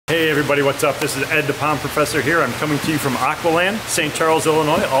Hey everybody, what's up? This is Ed the Pond Professor here. I'm coming to you from Aqualand, St. Charles,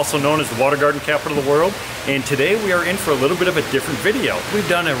 Illinois, also known as the water garden capital of the world. And today we are in for a little bit of a different video. We've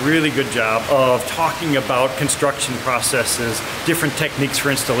done a really good job of talking about construction processes, different techniques for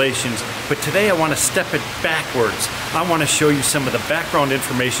installations, but today I want to step it backwards. I want to show you some of the background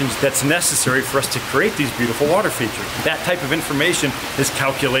information that's necessary for us to create these beautiful water features. That type of information is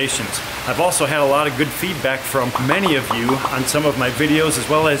calculations. I've also had a lot of good feedback from many of you on some of my videos as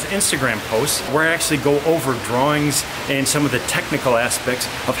well as Instagram posts where I actually go over drawings and some of the technical aspects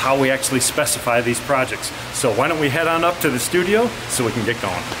of how we actually specify these projects. So why don't we head on up to the studio so we can get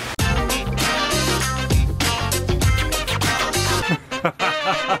going.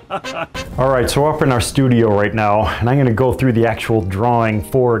 Alright, so we're up in our studio right now, and I'm going to go through the actual drawing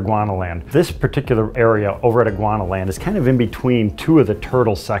for Iguanaland. This particular area over at Iguanaland is kind of in between two of the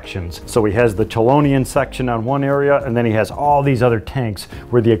turtle sections. So he has the Chelonian section on one area, and then he has all these other tanks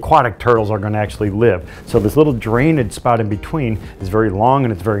where the aquatic turtles are going to actually live. So this little drainage spot in between is very long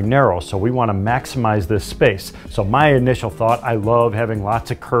and it's very narrow, so we want to maximize this space. So my initial thought, I love having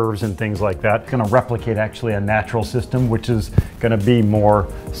lots of curves and things like that. It's going to replicate actually a natural system, which is going to be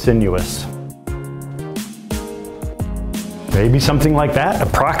more sinuous. Maybe something like that,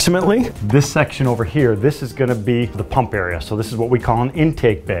 approximately. This section over here, this is gonna be the pump area. So this is what we call an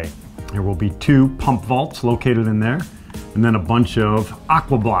intake bay. There will be 2 pump vaults located in there, and then a bunch of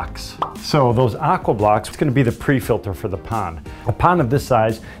aqua blocks. So those aqua blocks, it's gonna be the pre-filter for the pond. A pond of this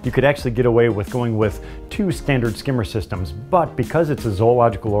size, you could actually get away with going with 2 standard skimmer systems, but because it's a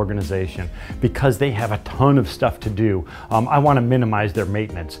zoological organization, because they have a ton of stuff to do, I wanna minimize their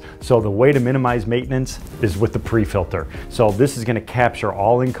maintenance. So the way to minimize maintenance is with the pre-filter. So this is gonna capture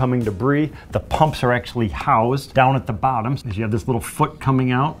all incoming debris. The pumps are actually housed down at the bottom. As you have this little foot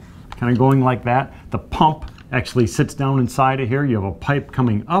coming out, kind of going like that. The pump actually sits down inside of here. You have a pipe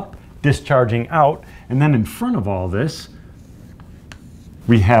coming up, discharging out, and then in front of all this,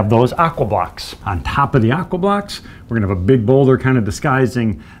 we have those aqua blocks. On top of the aqua blocks, we're gonna have a big boulder kind of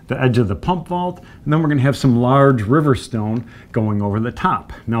disguising the edge of the pump vault, and then we're gonna have some large river stone going over the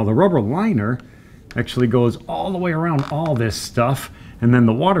top. Now the rubber liner actually goes all the way around all this stuff, and then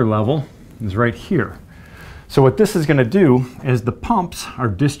the water level is right here. So what this is gonna do is the pumps are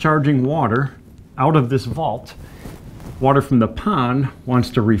discharging water out of this vault. Water from the pond wants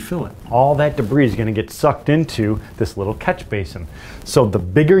to refill it. All that debris is going to get sucked into this little catch basin. So the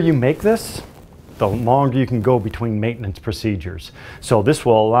bigger you make this, the longer you can go between maintenance procedures. So this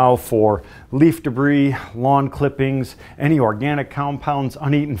will allow for leaf debris, lawn clippings, any organic compounds,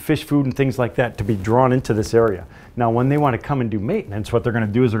 uneaten fish food and things like that to be drawn into this area. Now when they want to come and do maintenance, what they're going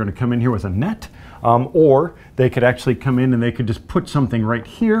to do is they're going to come in here with a net, or they could actually come in and they could just put something right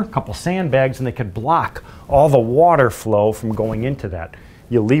here, a couple sandbags, and they could block all the water flow from going into that.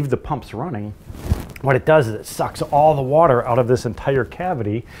 You leave the pumps running. What it does is it sucks all the water out of this entire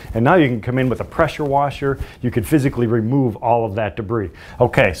cavity, and now you can come in with a pressure washer. You could physically remove all of that debris.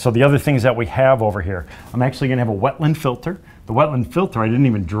 Okay, so the other things that we have over here, I'm actually going to have a wetland filter. The wetland filter I didn't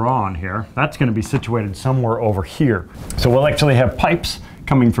even draw on here. That's going to be situated somewhere over here. So we'll actually have pipes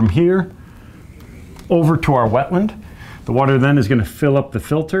coming from here over to our wetland. The water then is going to fill up the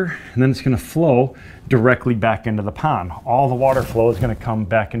filter, and then it's going to flow directly back into the pond. All the water flow is going to come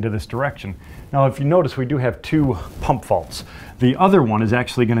back into this direction. Now if you notice, we do have 2 pump vaults. The other one is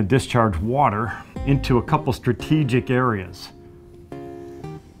actually going to discharge water into a couple strategic areas.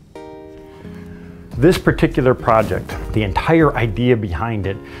 This particular project, the entire idea behind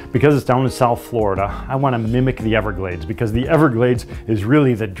it, because it's down in South Florida, I want to mimic the Everglades, because the Everglades is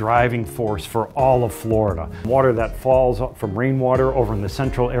really the driving force for all of Florida. Water that falls from rainwater over in the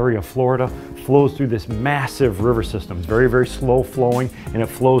central area of Florida flows through this massive river system. It's very, very slow flowing, and it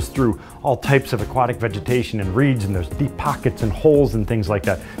flows through all types of aquatic vegetation and reeds, and there's deep pockets and holes and things like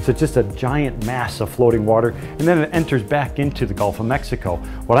that. So it's just a giant mass of floating water, and then it enters back into the Gulf of Mexico.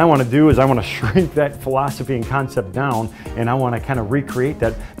 What I want to do is I want to shrink that philosophy and concept down, and I want to kind of recreate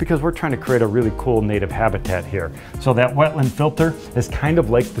that because we're trying to create a really cool native habitat here. So that wetland filter is kind of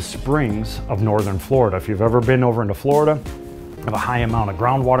like the springs of northern Florida. If you've ever been over into Florida, you have a high amount of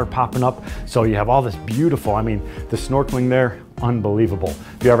groundwater popping up, so you have all this beautiful, I mean, the snorkeling there, unbelievable.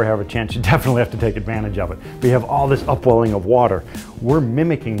 If you ever have a chance, you definitely have to take advantage of it. But you have all this upwelling of water. we're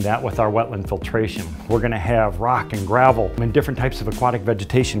mimicking that with our wetland filtration. We're gonna have rock and gravel and different types of aquatic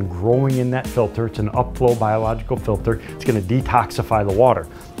vegetation growing in that filter. It's an upflow biological filter. It's gonna detoxify the water.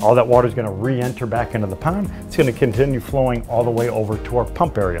 All that water is gonna re-enter back into the pond. It's gonna continue flowing all the way over to our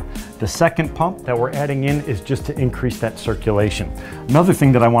pump area. The second pump that we're adding in is just to increase that circulation. Another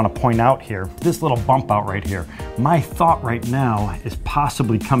thing that I wanna point out here, this little bump out right here, my thought right now is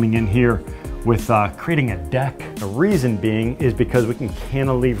possibly coming in here with creating a deck. The reason being is because we can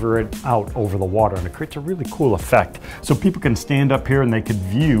cantilever it out over the water, and it creates a really cool effect. So people can stand up here and they could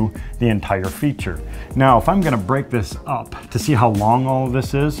view the entire feature. Now, if I'm gonna break this up to see how long all of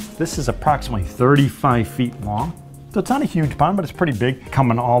this is approximately 35 feet long. So it's not a huge pond, but it's pretty big.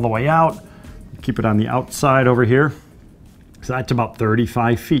 Coming all the way out, keep it on the outside over here. So that's about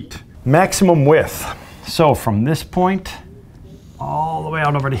 35 feet. Maximum width. So from this point, all the way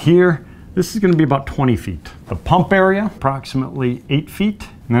out over to here, this is going to be about 20 feet. The pump area, approximately 8 feet,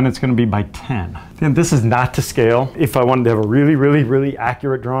 and then it's going to be by 10. And this is not to scale. If I wanted to have a really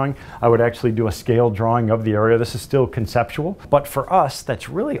accurate drawing, I would actually do a scale drawing of the area. This is still conceptual, but for us, that's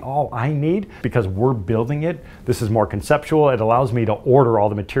really all I need because we're building it. This is more conceptual. It allows me to order all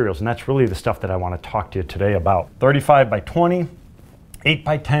the materials, and that's really the stuff that I want to talk to you today about. 35 by 20. 8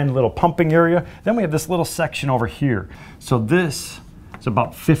 by 10 little pumping area. Then we have this little section over here. So this is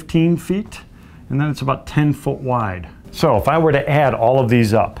about 15 feet, and then it's about 10 foot wide. So if I were to add all of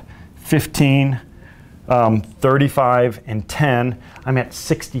these up, 15, 35, and 10, I'm at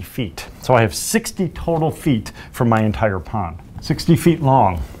 60 feet. So I have 60 total feet for my entire pond. 60 feet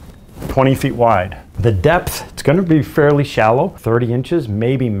long, 20 feet wide. The depth, it's going to be fairly shallow, 30 inches,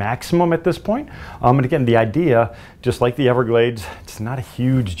 maybe maximum at this point. And again, the idea, just like the Everglades, it's not a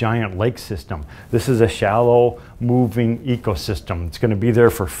huge giant lake system. This is a shallow moving ecosystem. It's going to be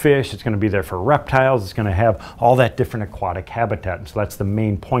there for fish, it's going to be there for reptiles, it's going to have all that different aquatic habitat. And so that's the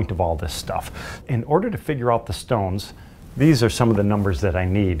main point of all this stuff. In order to figure out the stones, these are some of the numbers that I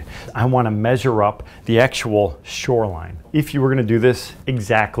need. I want to measure up the actual shoreline. If you were going to do this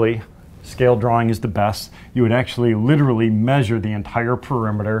exactly, scale drawing is the best. You would actually literally measure the entire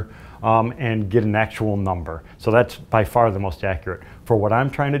perimeter and get an actual number. So that's by far the most accurate. For what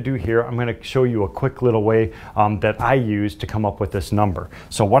I'm trying to do here, I'm going to show you a quick little way that I use to come up with this number.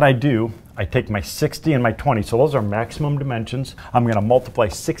 So what I do, I take my 60 and my 20, so those are maximum dimensions. I'm going to multiply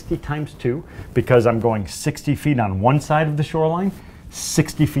 60 times 2 because I'm going 60 feet on one side of the shoreline,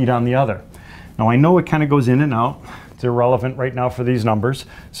 60 feet on the other. Now I know it kind of goes in and out. It's irrelevant right now for these numbers.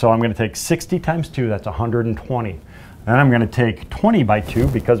 So I'm going to take 60 times 2, that's 120. Then I'm going to take 20 by 2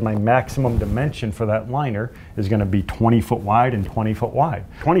 because my maximum dimension for that liner is going to be 20 foot wide and 20 foot wide.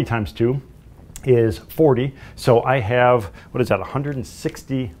 20 times 2 is 40. So I have, what is that,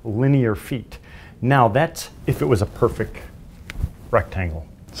 160 linear feet. Now that's if it was a perfect rectangle.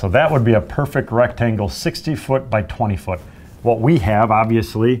 So that would be a perfect rectangle, 60 foot by 20 foot. What we have,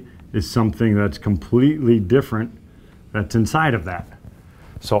 obviously, is something that's completely different that's inside of that.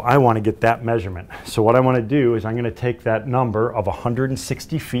 So I want to get that measurement. So what I want to do is I'm going to take that number of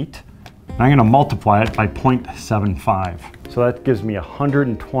 160 feet and I'm going to multiply it by 0.75. So that gives me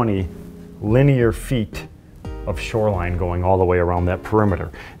 120 linear feet of shoreline going all the way around that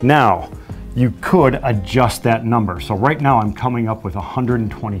perimeter. Now, you could adjust that number. So right now I'm coming up with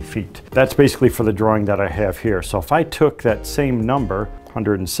 120 feet. That's basically for the drawing that I have here. So if I took that same number,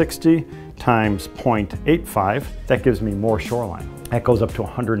 160 times 0.85, that gives me more shoreline. That goes up to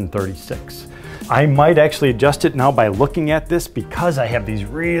 136. I might actually adjust it now by looking at this because I have these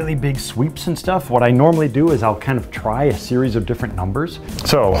really big sweeps and stuff. What I normally do is I'll kind of try a series of different numbers.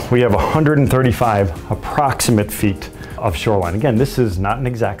 So we have 135 approximate feet of shoreline. Again, this is not an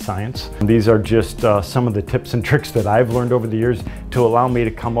exact science. These are just some of the tips and tricks that I've learned over the years to allow me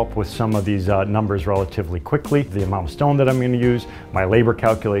to come up with some of these numbers relatively quickly, the amount of stone that I'm going to use, my labor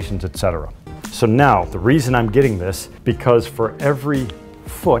calculations, etc. So now the reason I'm getting this, because for every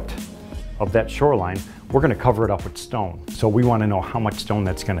foot of that shoreline, we're going to cover it up with stone. So we want to know how much stone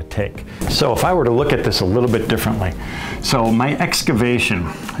that's going to take. So if I were to look at this a little bit differently, so my excavation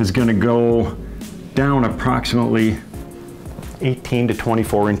is going to go down approximately 18 to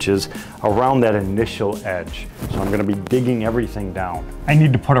 24 inches around that initial edge. So I'm going to be digging everything down. I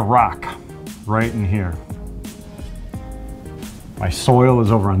need to put a rock right in here. My soil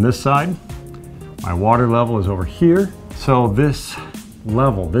is over on this side. My water level is over here. So this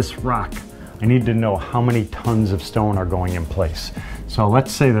level, this rock, I need to know how many tons of stone are going in place. So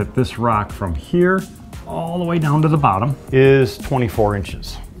let's say that this rock from here all the way down to the bottom is 24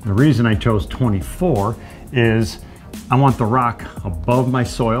 inches. The reason I chose 24 is I want the rock above my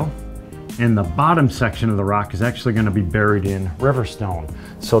soil And the bottom section of the rock is actually going to be buried in river stone.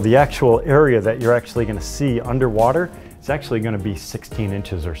 So the actual area that you're actually going to see underwater, it's actually going to be 16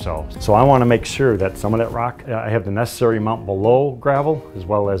 inches or so. So I want to make sure that some of that rock, I have the necessary amount below gravel as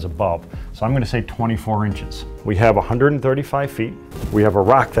well as above. So I'm going to say 24 inches. We have 135 feet. We have a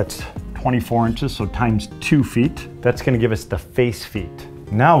rock that's 24 inches, so times 2 feet. That's going to give us the face feet.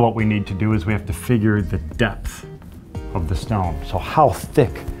 Now what we need to do is we have to figure the depth of the stone. So how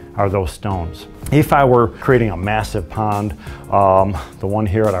thick are those stones? If I were creating a massive pond, the one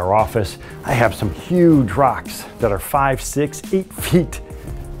here at our office, I have some huge rocks that are 5, 6, 8 feet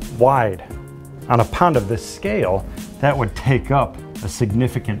wide. On a pond of this scale, that would take up a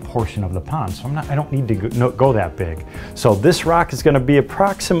significant portion of the pond. So I don't need to go that big. So this rock is going to be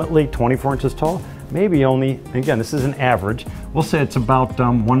approximately 24 inches tall, maybe only, again, this is an average. We'll say it's about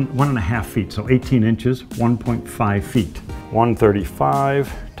 1.5 feet. So 18 inches, 1.5 feet.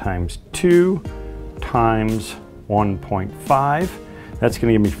 135 times 2 times 1.5. That's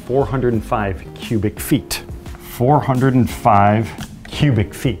going to give me 405 cubic feet. 405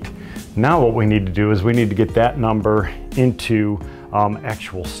 cubic feet. Now what we need to do is we need to get that number into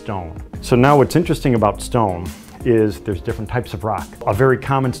actual stone. So now what's interesting about stone is there's different types of rock. A very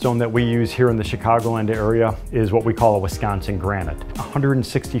common stone that we use here in the Chicagoland area is what we call a Wisconsin granite.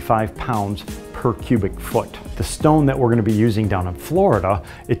 165 pounds per cubic foot. The stone that we're going to be using down in Florida,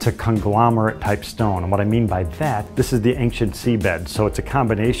 it's a conglomerate type stone. And what I mean by that, this is the ancient seabed. So it's a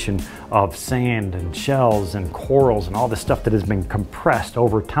combination of sand and shells and corals and all the stuff that has been compressed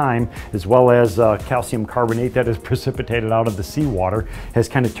over time, as well as calcium carbonate that is precipitated out of the seawater, has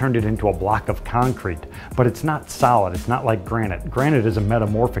kind of turned it into a block of concrete. But it's not solid. It's not like granite. Granite is a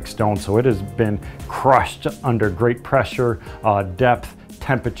metamorphic stone, so it has been crushed under great pressure, depth,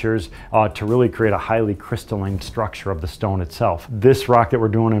 temperatures to really create a highly crystalline structure of the stone itself. This rock that we're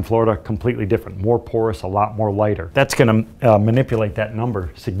doing in Florida, completely different, more porous, a lot more lighter. That's going to manipulate that number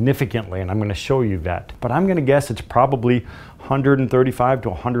significantly, and I'm going to show you that. But I'm going to guess it's probably 135 to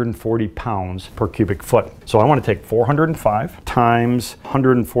 140 pounds per cubic foot. So I want to take 405 times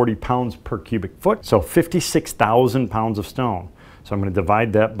 140 pounds per cubic foot, so 56,000 pounds of stone. So I'm going to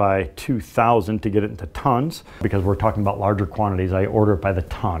divide that by 2,000 to get it into tons. Because we're talking about larger quantities, I order it by the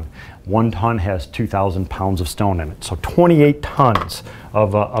ton. 1 ton has 2,000 pounds of stone in it. So 28 tons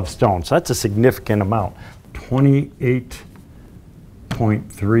of stone. So that's a significant amount.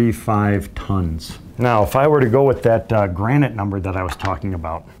 28.35 tons. Now, if I were to go with that granite number that I was talking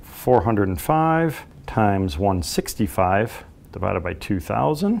about, 405 times 165 divided by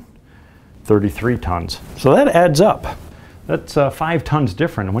 2,000, 33 tons. So that adds up. That's 5 tons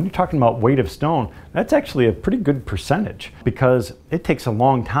different. And when you're talking about weight of stone, that's actually a pretty good percentage because it takes a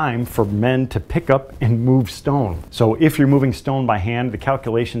long time for men to pick up and move stone. So if you're moving stone by hand, the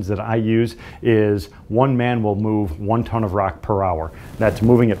calculations that I use is 1 man will move 1 ton of rock per hour. That's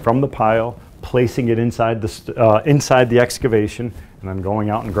moving it from the pile, placing it inside the excavation, and then going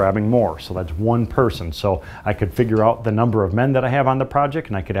out and grabbing more. So that's 1 person. So I could figure out the number of men that I have on the project,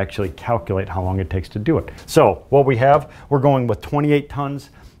 and I could actually calculate how long it takes to do it. So what we have, we're going with 28 tons.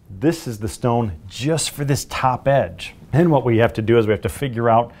 This is the stone just for this top edge. Then what we have to do is we have to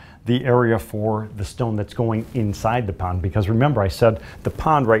figure out the area for the stone that's going inside the pond, because remember I said the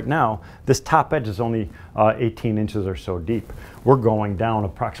pond right now, this top edge is only 18 inches or so deep. We're going down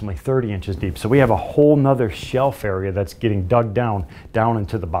approximately 30 inches deep. So we have a whole nother shelf area that's getting dug down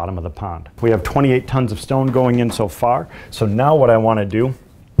into the bottom of the pond. We have 28 tons of stone going in so far. So now what I want to do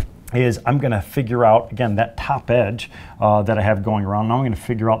is I'm going to figure out, again, that top edge that I have going around. Now I'm going to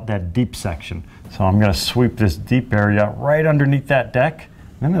figure out that deep section. So I'm going to sweep this deep area right underneath that deck.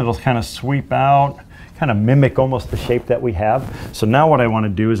 Then it'll kind of sweep out, kind of mimic almost the shape that we have. So now what I want to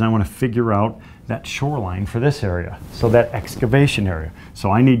do is I want to figure out that shoreline for this area, so that excavation area.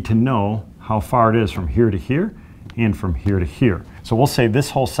 So I need to know how far it is from here to here and from here to here. So we'll say this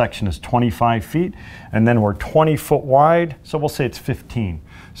whole section is 25 feet, and then we're 20 foot wide, so we'll say it's 15.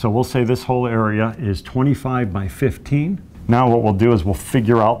 So we'll say this whole area is 25 by 15. Now what we'll do is we'll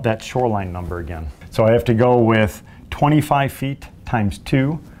figure out that shoreline number again. So I have to go with 25 feet times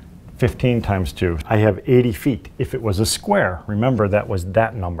 2, 15 times 2. I have 80 feet. If it was a square, remember that was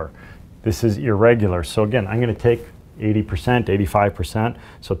that number. This is irregular. So again, I'm going to take 80%, 85%,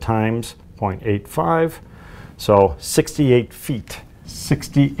 so times 0.85. So 68 feet,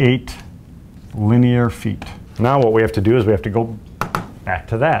 68 linear feet. Now what we have to do is we have to go back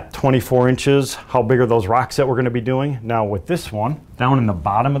to that. 24 inches, how big are those rocks that we're going to be doing? Now with this one, down in the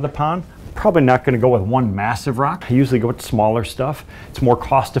bottom of the pond, probably not going to go with one massive rock. I usually go with smaller stuff. It's more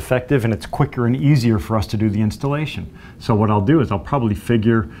cost effective and it's quicker and easier for us to do the installation. So what I'll do is I'll probably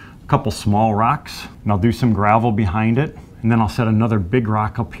figure a couple small rocks and I'll do some gravel behind it. And then I'll set another big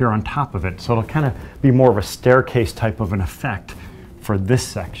rock up here on top of it. So it'll kind of be more of a staircase type of an effect for this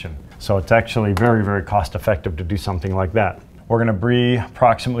section. So it's actually very, very cost effective to do something like that. We're gonna be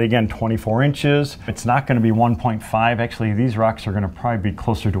approximately, again, 24 inches. It's not gonna be 1.5. Actually, these rocks are gonna probably be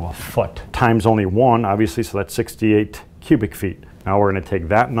closer to a foot. Times only 1, obviously, so that's 68 cubic feet. Now we're gonna take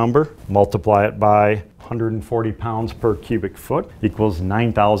that number, multiply it by 140 pounds per cubic foot equals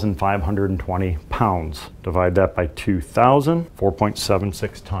 9,520 pounds. Divide that by 2,000,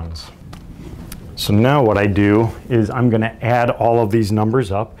 4.76 tons. So now what I do is I'm gonna add all of these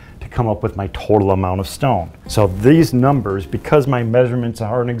numbers up to come up with my total amount of stone. So these numbers, because my measurements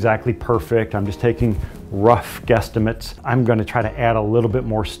aren't exactly perfect, I'm just taking rough guesstimates, I'm gonna try to add a little bit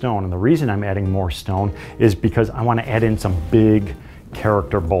more stone. And the reason I'm adding more stone is because I wanna add in some big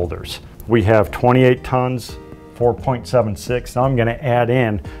character boulders. We have 28 tons, 4.76. Now I'm gonna add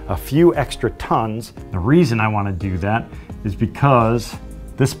in a few extra tons. The reason I wanna do that is because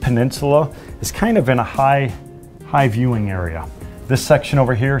this peninsula is kind of in a high viewing area. This section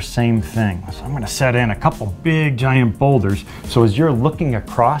over here, same thing. So I'm gonna set in a couple big giant boulders. So as you're looking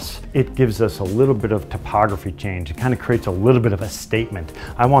across, it gives us a little bit of topography change. It kind of creates a little bit of a statement.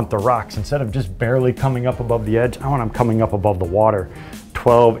 I want the rocks, instead of just barely coming up above the edge, I want them coming up above the water.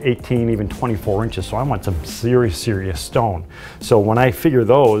 12, 18, even 24 inches. So I want some serious stone. So when I figure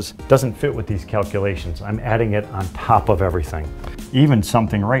those, it doesn't fit with these calculations. I'm adding it on top of everything. Even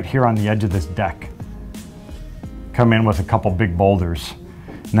something right here on the edge of this deck. Come in with a couple big boulders.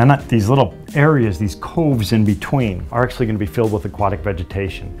 And then these little areas, these coves in between, are actually going to be filled with aquatic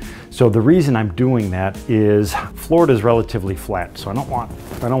vegetation. So the reason I'm doing that is Florida is relatively flat, so I don't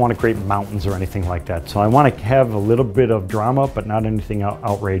want to create mountains or anything like that. So I want to have a little bit of drama, but not anything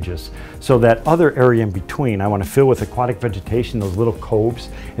outrageous. So that other area in between, I want to fill with aquatic vegetation, those little coves,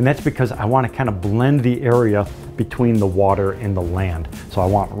 and that's because I want to kind of blend the area between the water and the land. So I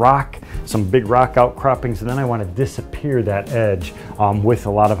want rock, some big rock outcroppings, and then I want to disappear that edge with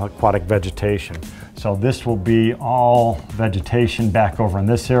a lot of aquatic vegetation. So this will be all vegetation back over in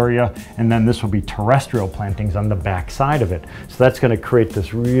this area, and then this will be terrestrial plantings on the back side of it. So that's going to create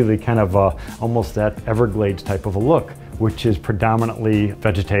this really kind of almost that Everglades type of a look, which is predominantly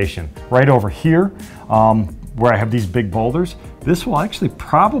vegetation. Right over here, where I have these big boulders, this will actually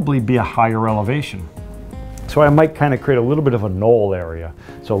probably be a higher elevation. So I might kind of create a little bit of a knoll area,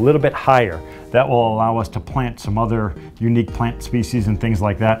 so a little bit higher. That will allow us to plant some other unique plant species and things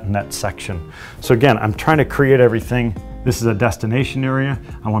like that in that section. So again, I'm trying to create everything. This is a destination area.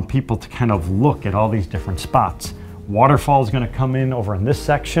 I want people to kind of look at all these different spots. Waterfall is going to come in over in this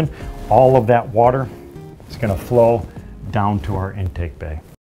section. All of that water is going to flow down to our intake bay.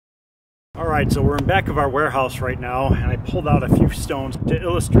 All right, so we're in back of our warehouse right now, and I pulled out a few stones to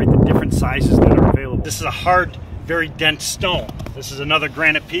illustrate the different sizes that are available. This is a hard, very dense stone. This is another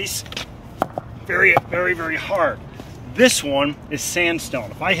granite piece. Very hard. This one is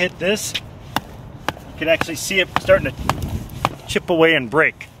sandstone. If I hit this, you can actually see it starting to chip away and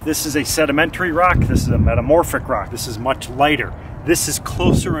break. This is a sedimentary rock. This is a metamorphic rock. This is much lighter. This is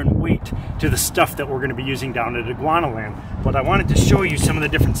closer in weight to the stuff that we're going to be using down at Iguanaland. But I wanted to show you some of the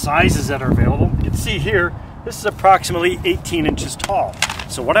different sizes that are available. You can see here, this is approximately 18 inches tall.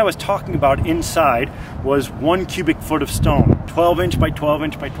 So what I was talking about inside was 1 cubic foot of stone, 12 inch by 12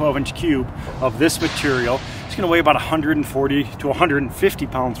 inch by 12 inch cube of this material. It's going to weigh about 140 to 150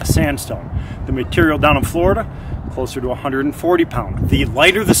 pounds of sandstone. The material down in Florida, closer to 140 pounds. The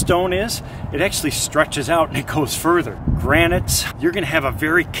lighter the stone is, it actually stretches out and it goes further. Granites, you're going to have a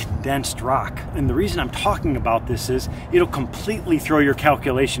very condensed rock. And the reason I'm talking about this is it'll completely throw your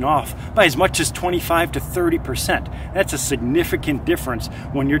calculation off by as much as 25 to 30%. That's a significant difference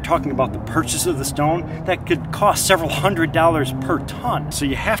when you're talking about the purchase of the stone. That could cost several $100s per ton. So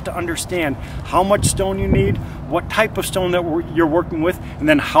you have to understand how much stone you need, what type of stone that you're working with, and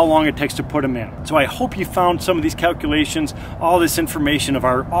then how long it takes to put them in. So I hope you found some of these calculations, all this information of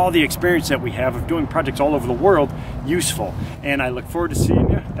all the experience that we have of doing projects all over the world useful. And I look forward to seeing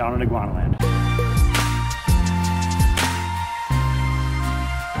you down in Iguanaland.